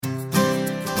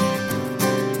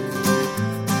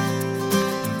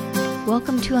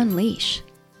Welcome to Unleash.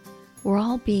 We're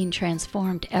all being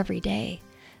transformed every day.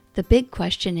 The big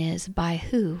question is, by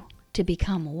who to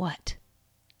become what?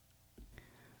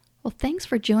 Well, thanks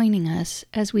for joining us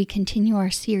as we continue our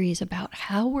series about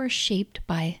how we're shaped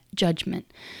by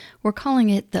judgment. We're calling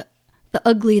it the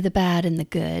ugly, the bad, and the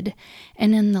good.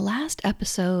 And in the last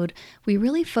episode, we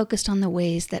really focused on the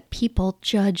ways that people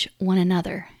judge one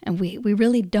another. And we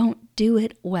really don't do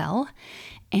it well.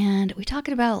 And we talked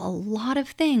about a lot of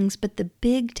things, but the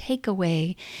big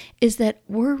takeaway is that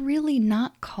we're really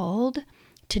not called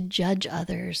to judge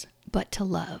others, but to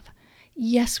love.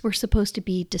 Yes, we're supposed to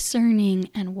be discerning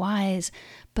and wise,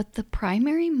 but the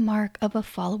primary mark of a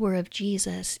follower of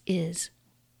Jesus is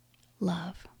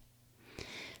love.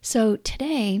 So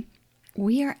today,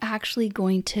 we are actually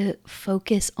going to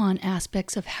focus on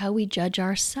aspects of how we judge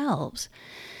ourselves.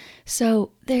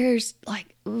 So there's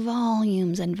like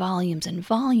volumes and volumes and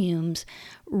volumes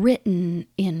written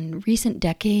in recent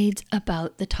decades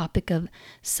about the topic of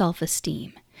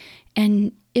self-esteem.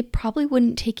 And it probably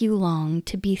wouldn't take you long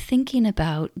to be thinking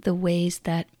about the ways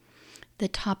that the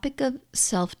topic of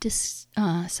self-esteem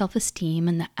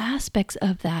and the aspects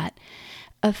of that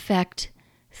affect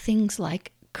things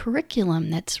like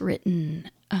curriculum that's written,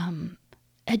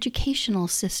 educational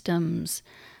systems,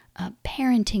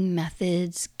 parenting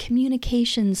methods,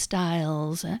 communication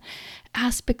styles,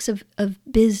 aspects of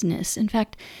business. In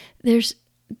fact,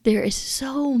 there is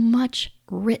so much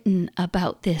written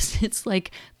about this. It's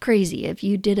like crazy. If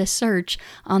you did a search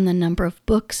on the number of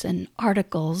books and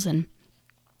articles, and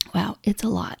wow, it's a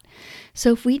lot.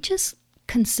 So if we just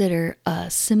consider a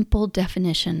simple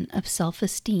definition of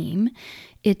self-esteem,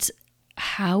 it's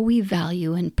how we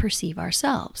value and perceive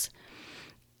ourselves.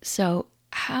 So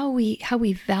how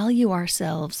we value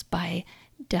ourselves by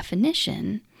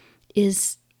definition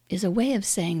is a way of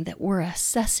saying that we're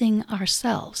assessing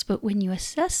ourselves. But when you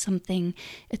assess something,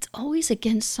 it's always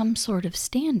against some sort of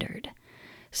standard.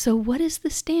 So what is the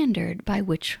standard by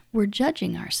which we're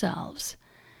judging ourselves?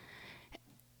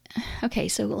 Okay,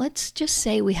 so let's just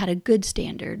say we had a good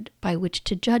standard by which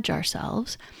to judge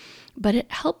ourselves, but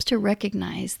it helps to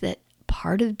recognize that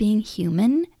part of being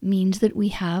human means that we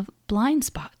have blind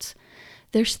spots.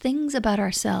 There's things about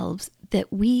ourselves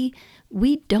that we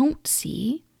don't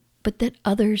see, but that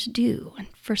others do. And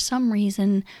for some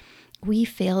reason, we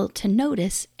fail to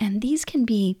notice, and these can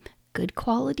be good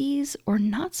qualities or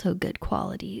not so good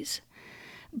qualities.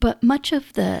 But much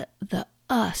of the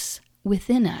us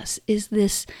within us is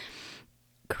this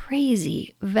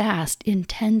crazy, vast,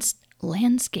 intense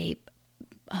landscape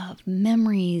of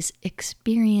memories,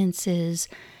 experiences,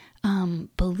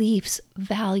 beliefs,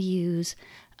 values,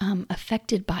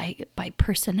 affected by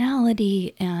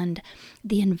personality and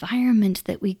the environment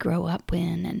that we grow up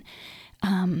in.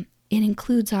 And it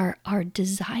includes our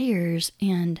desires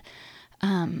and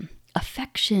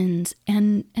affections.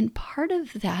 And part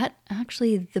of that,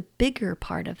 actually the bigger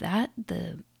part of that,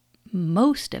 the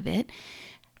most of it,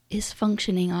 is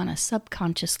functioning on a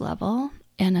subconscious level.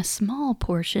 And a small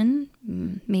portion,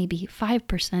 maybe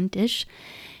 5%-ish,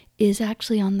 is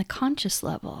actually on the conscious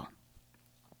level.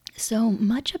 So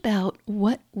much about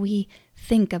what we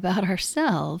think about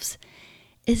ourselves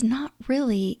is not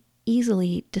really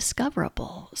easily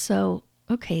discoverable. So,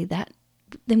 okay, then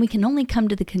we can only come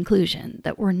to the conclusion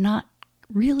that we're not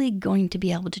really going to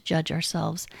be able to judge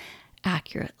ourselves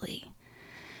accurately.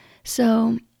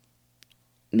 So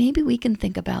maybe we can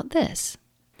think about this.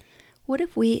 What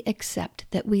if we accept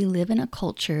that we live in a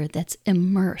culture that's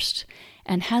immersed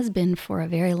and has been for a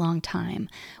very long time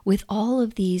with all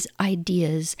of these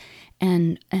ideas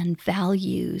and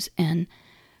values and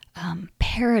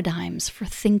paradigms for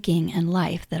thinking and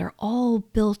life that are all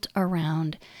built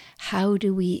around how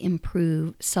do we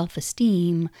improve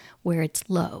self-esteem where it's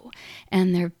low?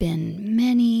 And there have been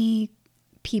many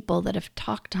people that have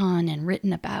talked on and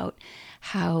written about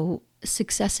how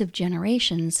successive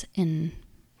generations, in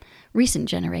recent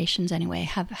generations anyway,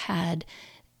 have had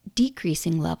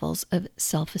decreasing levels of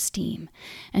self-esteem.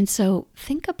 And so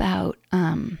think about,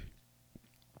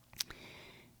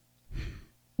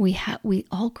 we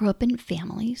all grow up in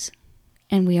families,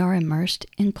 and we are immersed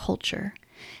in culture.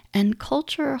 And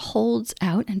culture holds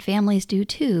out, and families do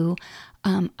too,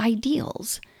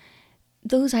 ideals.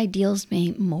 Those ideals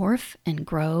may morph and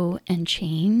grow and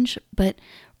change, but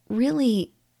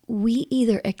really we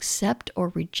either accept or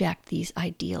reject these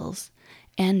ideals.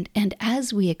 And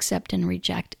as we accept and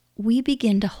reject, we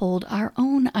begin to hold our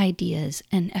own ideas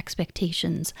and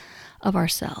expectations of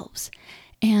ourselves.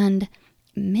 And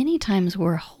many times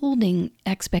we're holding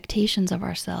expectations of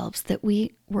ourselves that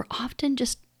we were often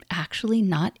just actually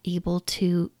not able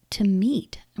to to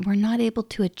meet. We're not able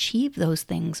to achieve those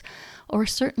things, or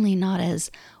certainly not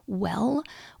as well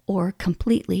or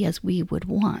completely as we would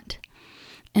want.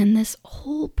 And this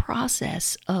whole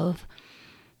process of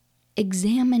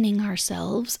examining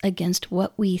ourselves against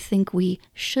what we think we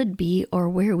should be or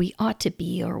where we ought to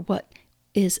be or what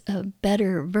is a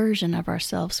better version of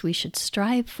ourselves we should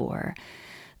strive for,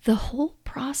 the whole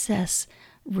process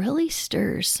really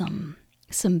stirs some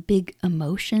big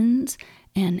emotions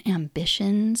and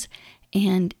ambitions,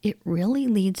 and it really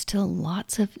leads to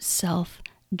lots of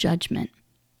self-judgment.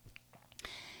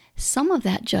 Some of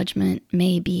that judgment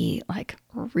may be like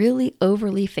really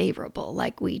overly favorable,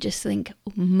 like we just think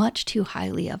much too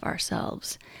highly of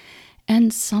ourselves.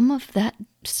 And some of that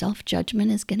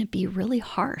self-judgment is going to be really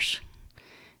harsh.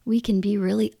 We can be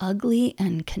really ugly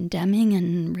and condemning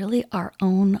and really our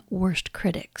own worst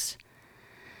critics.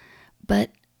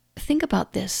 But think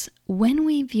about this. When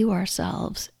we view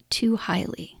ourselves too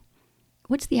highly,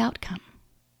 what's the outcome?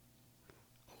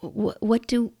 What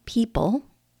do people,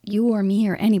 you or me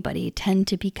or anybody, tend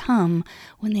to become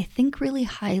when they think really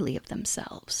highly of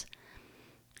themselves?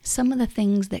 Some of the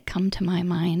things that come to my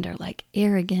mind are like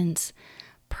arrogance,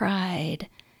 pride,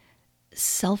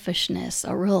 selfishness,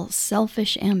 a real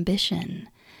selfish ambition.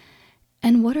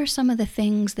 And what are some of the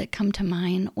things that come to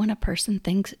mind when a person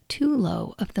thinks too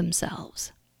low of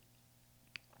themselves?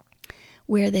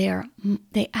 Where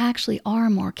they actually are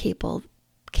more capable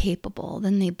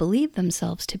than they believe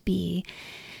themselves to be.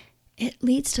 It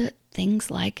leads to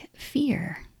things like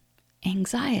fear,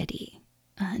 anxiety,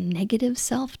 negative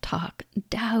self-talk,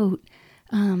 doubt,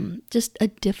 just a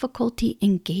difficulty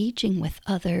engaging with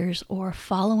others or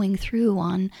following through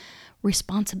on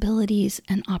responsibilities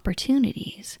and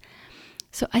opportunities.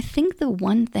 So I think the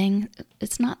one thing,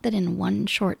 it's not that in one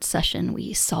short session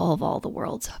we solve all the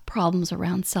world's problems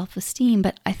around self-esteem,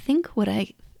 but I think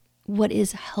what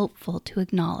is helpful to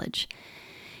acknowledge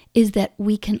is that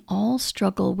we can all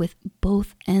struggle with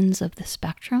both ends of the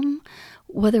spectrum,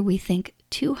 whether we think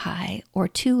too high or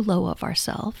too low of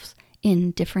ourselves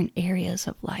in different areas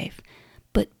of life.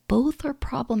 But both are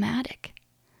problematic.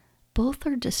 Both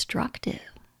are destructive.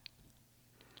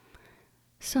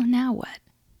 So now what?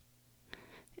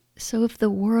 So if the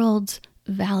world's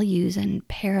values and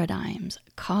paradigms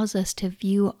cause us to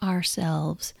view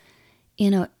ourselves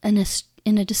in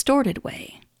a distorted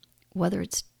way, whether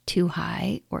it's too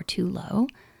high or too low,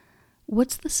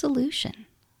 what's the solution?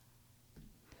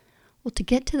 Well, to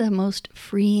get to the most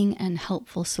freeing and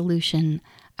helpful solution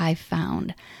I've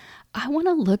found, I want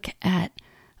to look at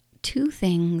two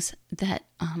things that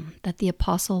the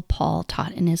Apostle Paul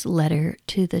taught in his letter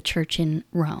to the church in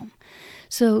Rome.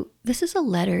 So this is a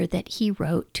letter that he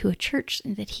wrote to a church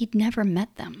that he'd never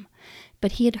met them,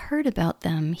 but he had heard about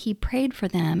them, he prayed for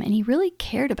them, and he really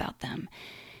cared about them.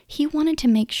 He wanted to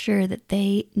make sure that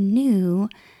they knew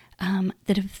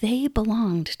that if they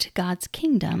belonged to God's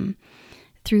kingdom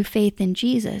through faith in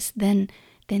Jesus, then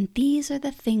these are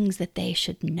the things that they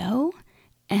should know,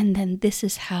 and then this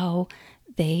is how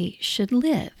they should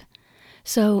live.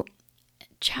 So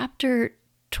chapter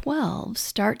 12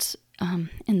 starts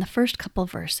in the first couple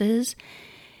verses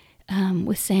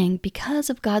with saying, because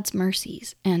of God's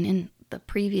mercies. And in the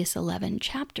previous 11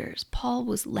 chapters, Paul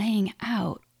was laying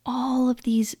out all of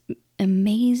these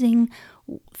amazing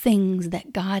things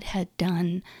that God had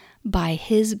done by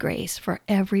his grace for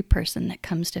every person that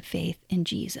comes to faith in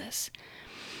Jesus.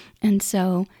 And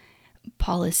so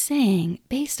Paul is saying,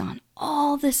 based on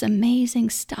all this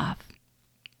amazing stuff,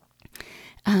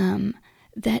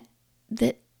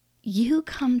 that you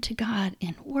come to God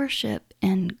in worship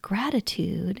and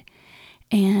gratitude,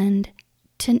 and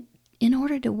in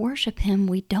order to worship him,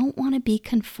 we don't want to be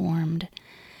conformed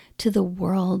to the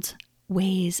world's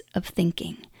ways of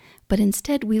thinking, but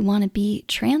instead we want to be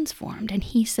transformed. And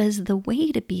he says the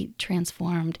way to be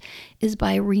transformed is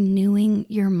by renewing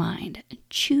your mind,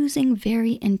 choosing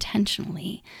very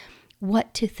intentionally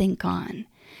what to think on.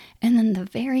 And then the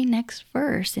very next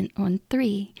verse,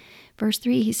 verse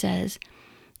 3, he says,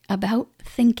 about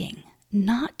thinking,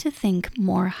 not to think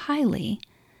more highly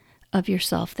of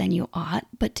yourself than you ought,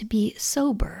 but to be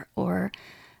sober. Or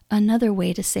another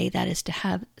way to say that is to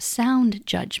have sound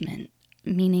judgment,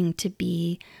 meaning to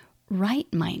be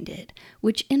right-minded,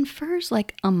 which infers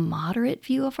like a moderate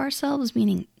view of ourselves,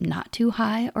 meaning not too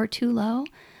high or too low.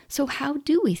 So how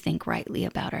do we think rightly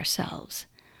about ourselves?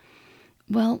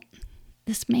 Well,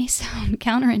 this may sound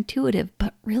counterintuitive,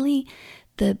 but really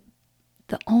the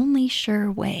only sure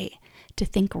way to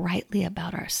think rightly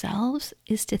about ourselves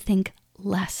is to think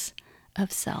less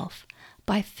of self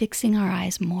by fixing our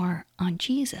eyes more on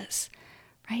Jesus,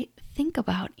 right? Think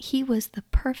about, he was the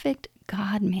perfect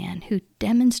God-man who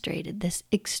demonstrated this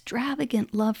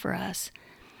extravagant love for us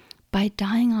by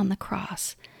dying on the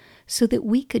cross so that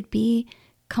we could be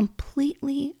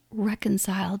completely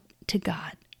reconciled to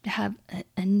God, to have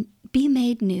and be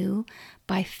made new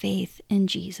by faith in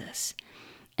Jesus,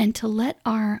 and to let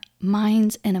our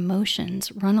minds and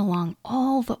emotions run along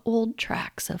all the old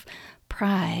tracks of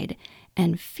pride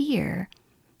and fear.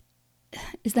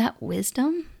 Is that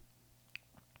wisdom?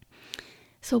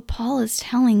 So Paul is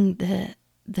telling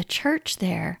the church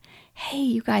there, hey,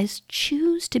 you guys,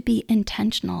 choose to be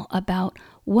intentional about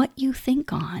what you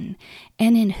think on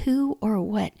and in who or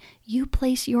what you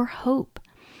place your hope,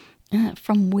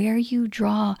 from where you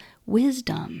draw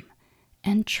wisdom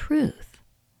and truth.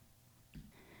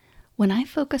 When I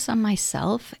focus on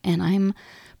myself and I'm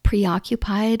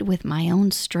preoccupied with my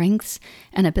own strengths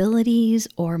and abilities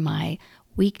or my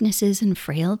weaknesses and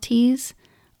frailties,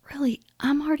 really,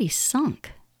 I'm already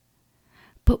sunk.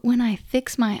 But when I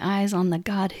fix my eyes on the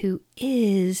God who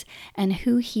is and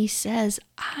who he says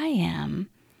I am,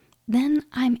 then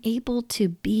I'm able to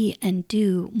be and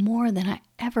do more than I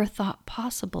ever thought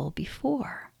possible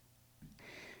before.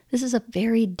 This is a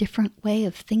very different way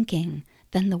of thinking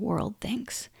than the world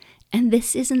thinks. And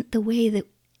this isn't the way that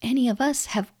any of us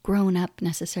have grown up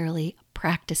necessarily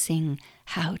practicing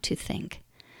how to think.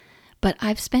 But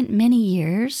I've spent many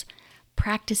years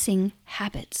practicing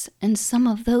habits, and some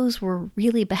of those were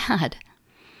really bad.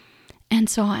 And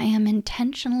so I am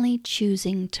intentionally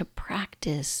choosing to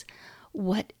practice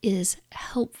what is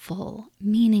helpful,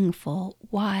 meaningful,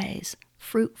 wise,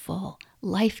 fruitful,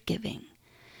 life-giving.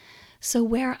 So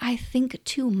where I think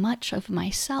too much of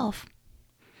myself,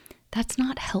 that's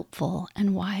not helpful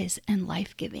and wise and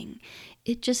life-giving.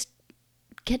 It just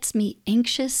gets me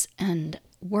anxious and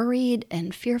worried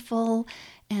and fearful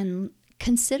and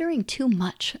considering too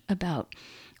much about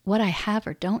what I have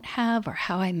or don't have or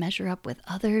how I measure up with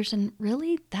others. And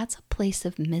really, that's a place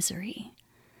of misery.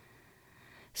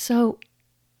 So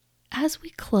as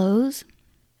we close,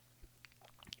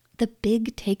 the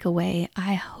big takeaway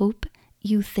I hope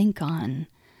you think on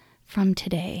from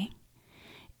today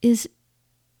is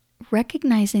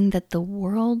recognizing that the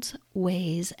world's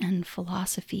ways and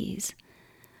philosophies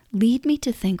lead me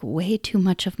to think way too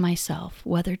much of myself,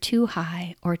 whether too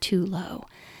high or too low.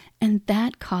 And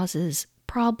that causes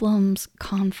problems,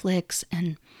 conflicts,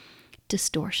 and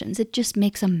distortions. It just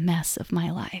makes a mess of my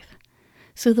life.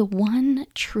 So the one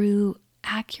true,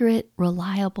 accurate,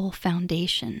 reliable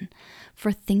foundation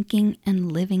for thinking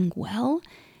and living well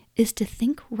is to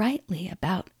think rightly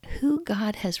about who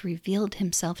God has revealed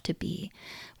himself to be,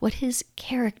 what his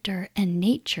character and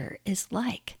nature is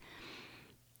like,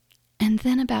 and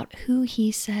then about who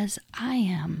he says I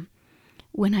am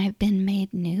when I've been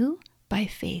made new by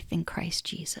faith in Christ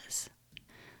Jesus.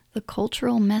 The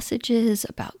cultural messages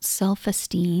about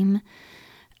self-esteem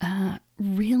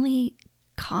really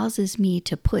causes me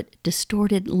to put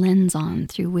distorted lens on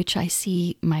through which I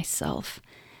see myself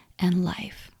and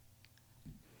life.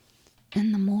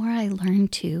 And the more I learn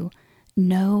to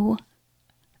know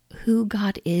who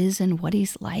God is and what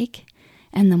he's like,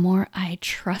 and the more I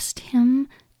trust him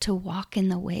to walk in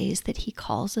the ways that he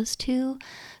calls us to,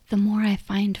 the more I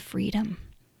find freedom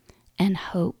and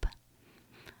hope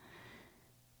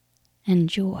and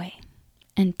joy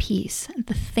and peace,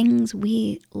 the things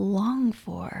we long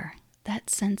for, that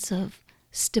sense of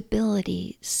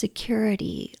stability,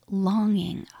 security,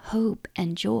 longing, hope,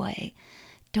 and joy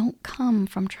don't come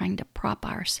from trying to prop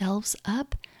ourselves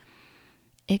up.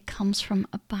 It comes from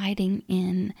abiding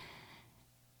in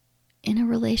a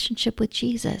relationship with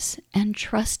Jesus and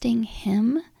trusting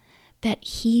him that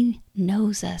he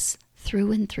knows us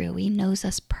through and through. He knows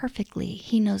us perfectly.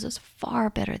 He knows us far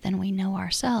better than we know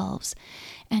ourselves.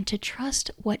 And to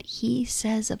trust what he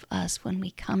says of us when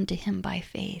we come to him by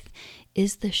faith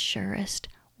is the surest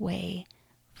way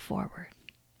forward.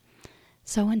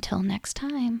 So until next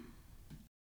time.